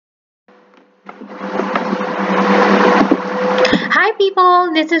Hi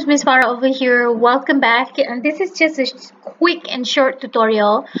people, this is Miss Farah over here. Welcome back, and this is just a quick and short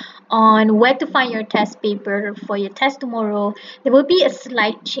tutorial on where to find your test paper for your test tomorrow. There will be a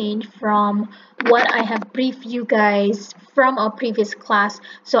slight change from what I have briefed you guys from our previous class,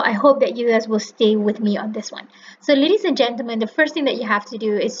 so I hope that you guys will stay with me on this one. So ladies and gentlemen, the first thing that you have to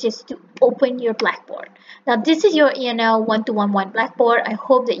do is just to open your Blackboard. Now this is your ENL1211 Blackboard. I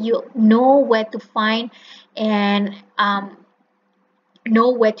hope that you know where to find and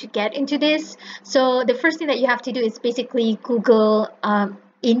know where to get into this. So the first thing that you have to do is basically Google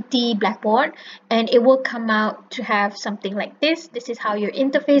Inti Blackboard, and it will come out to have something like this. This is how your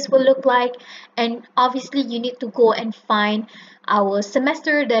interface will look like, and obviously you need to go and find our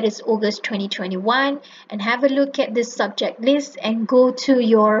semester, that is August 2021, and have a look at this subject list and go to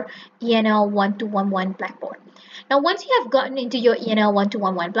your ENL1211 Blackboard. Now, once you have gotten into your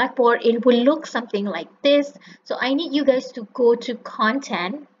ENL1211 Blackboard, it will look something like this. So I need you guys to go to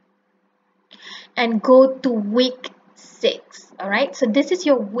Content and go to week 6. All right, so this is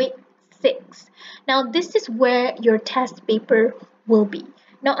your week 6. Now, this is where your test paper will be.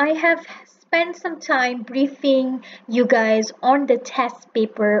 Now, I have spent some time briefing you guys on the test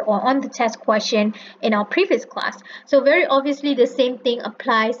paper or on the test question in our previous class. So very obviously the same thing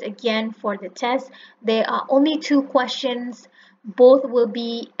applies again for the test. There are only 2 questions. Both will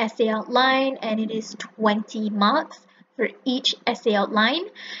be essay outline, and it is 20 marks for each essay outline.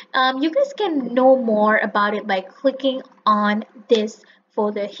 You guys can know more about it by clicking on this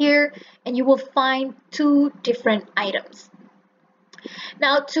folder here, and you will find 2 different items.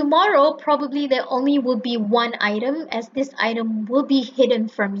 Now tomorrow probably there only will be 1 item, as this item will be hidden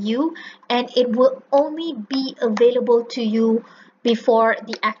from you and it will only be available to you before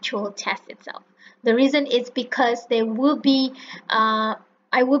the actual test itself. The reason is because there will be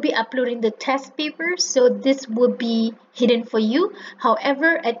I will be uploading the test paper, so this will be hidden for you.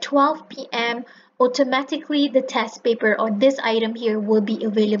 However, at 12 p.m. automatically the test paper or this item here will be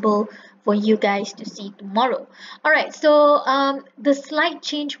available for you guys to see tomorrow. All right, so the slight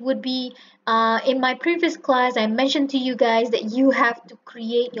change would be in my previous class I mentioned to you guys that you have to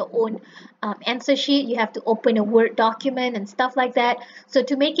create your own answer sheet. You have to open a Word document and stuff like that. So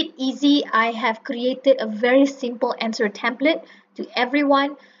to make it easy, I have created a very simple answer template to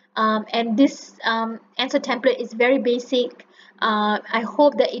everyone, and this answer template is very basic. I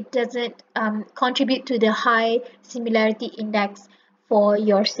hope that it doesn't contribute to the high similarity index for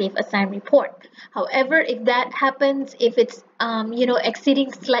your safe assign report. However, if that happens, if it's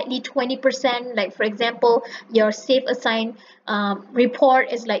exceeding slightly 20%, like for example your safe assign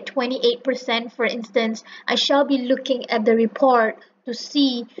report is like 28% for instance, I shall be looking at the report to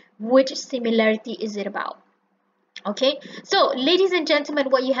see which similarity is it about. Okay, so ladies and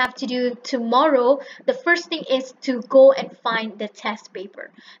gentlemen, what you have to do tomorrow, the first thing is to go and find the test paper.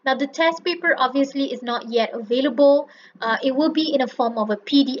 Now the test paper obviously is not yet available. It will be in a form of a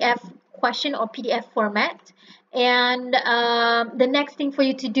PDF question or PDF format, and the next thing for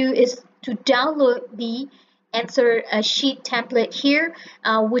you to do is to download the answer sheet template here,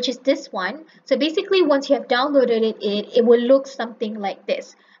 which is this one. So basically once you have downloaded it will look something like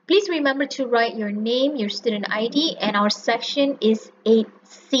this. Please remember to write your name, your student ID, and our section is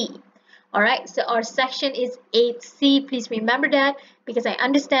 8C. Alright, so our section is 8C. Please remember that, because I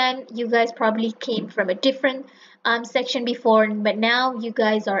understand you guys probably came from a different section before, but now you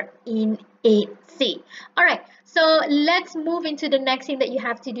guys are in 8C. Alright, so let's move into the next thing that you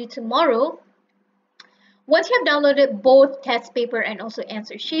have to do tomorrow. Once you have downloaded both test paper and also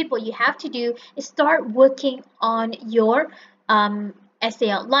answer sheet, what you have to do is start working on your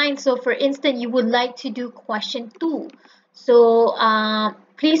essay outline. So for instance, you would like to do question 2. So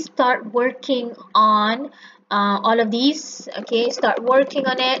please start working on all of these. Okay, start working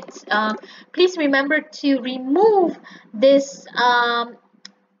on it. Please remember to remove this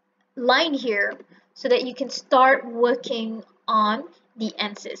line here so that you can start working on the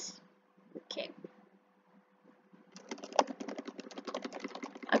answers. Okay.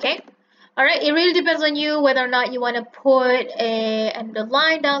 All right, it really depends on you whether or not you want to put the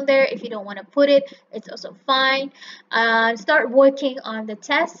line down there. If you don't want to put it, it's also fine. Start working on the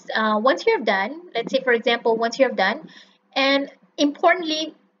test. Once you're done, let's say for example, once you're done, and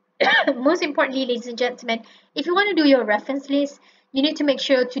importantly, most importantly, ladies and gentlemen, if you want to do your reference list, you need to make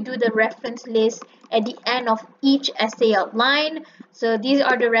sure to do the reference list at the end of each essay outline. So these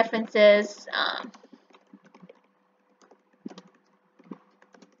are the references.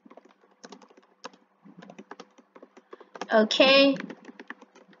 Okay,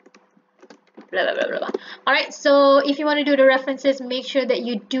 blah blah blah blah, blah. All right, so if you want to do the references, make sure that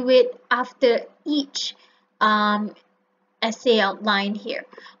you do it after each essay outline here.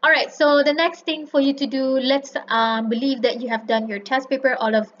 All right, so the next thing for you to do, let's believe that you have done your test paper.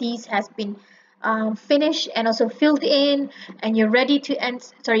 All of these has been finished and also filled in, and you're ready to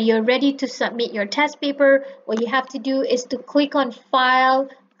you're ready to submit your test paper. What you have to do is to click on file,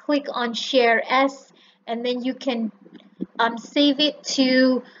 click on share as, and then you can save it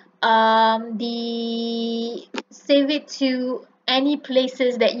to any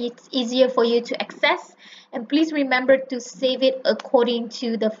places that it's easier for you to access. And please remember to save it according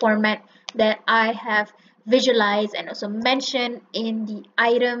to the format that I have visualized and also mentioned in the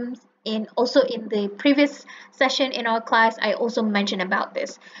items, also in the previous session in our class. I also mentioned about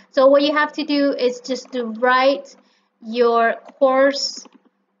this. So what you have to do is just to write your course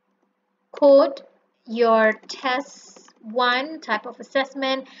code, your test 1 type of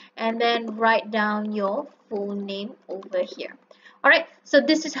assessment, and then write down your full name over here. Alright, so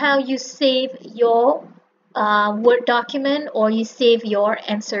this is how you save your Word document, or you save your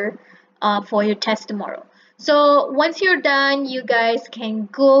answer for your test tomorrow. So once you're done, you guys can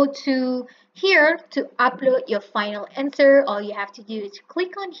go to here to upload your final answer. All you have to do is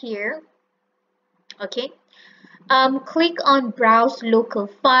click on here, okay. Click on browse local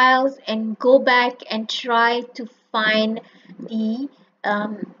files and go back and try to find the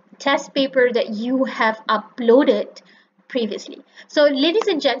test paper that you have uploaded previously. So ladies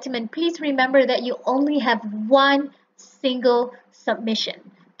and gentlemen, please remember that you only have one single submission.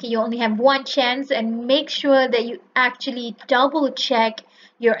 Okay, you only have one chance, and make sure that you actually double check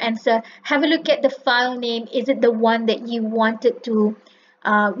your answer. Have a look at the file name. Is it the one that you wanted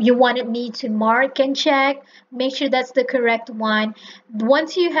me to mark and check? Make sure that's the correct one.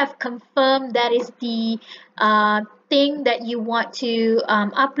 Once you have confirmed that is the thing that you want to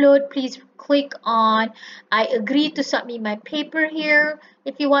upload, please click on I agree to submit my paper here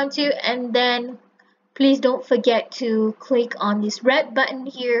if you want to, and then please don't forget to click on this red button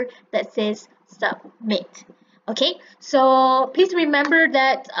here that says submit. Okay, so please remember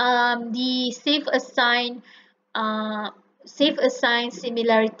that the Safe Assign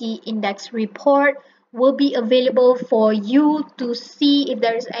Similarity Index report will be available for you to see if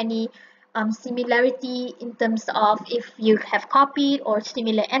there's any similarity in terms of if you have copied or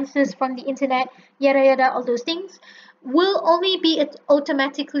similar answers from the internet, yada yada, all those things will only be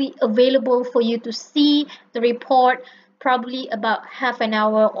automatically available for you to see the report probably about half an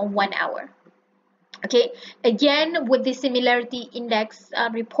hour or 1 hour. Okay, again, with the similarity index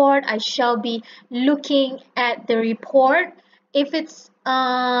report, I shall be looking at the report. If it's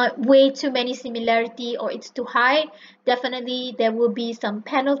way too many similarity or it's too high, definitely there will be some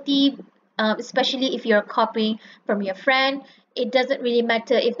penalty, especially if you're copying from your friend. It doesn't really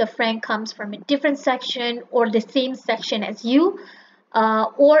matter if the friend comes from a different section or the same section as you,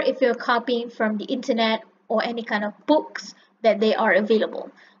 or if you're copying from the internet or any kind of books that they are available.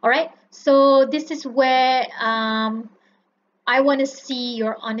 All right, so this is where I want to see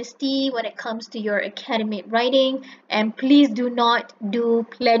your honesty when it comes to your academic writing, and please do not do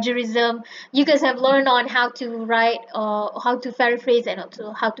plagiarism. You guys have learned on how to write, how to paraphrase, and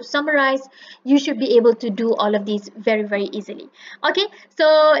also how to summarize. You should be able to do all of these very, very easily. Okay,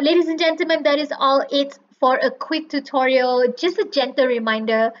 so ladies and gentlemen, that is all it for a quick tutorial. Just a gentle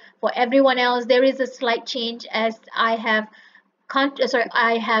reminder for everyone else, there is a slight change as I have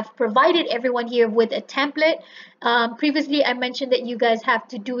provided everyone here with a template. Previously, I mentioned that you guys have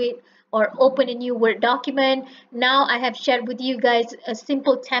to do it or open a new Word document. Now I have shared with you guys a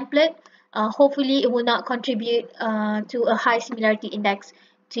simple template. Hopefully, it will not contribute to a high similarity index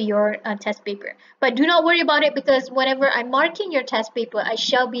to your test paper. But do not worry about it, because whenever I'm marking your test paper, I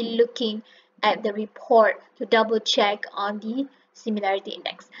shall be looking at the report to double check on the similarity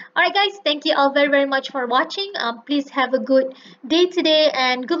index. Alright guys, thank you all very, very much for watching. Please have a good day today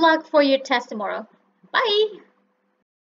and good luck for your test tomorrow. Bye!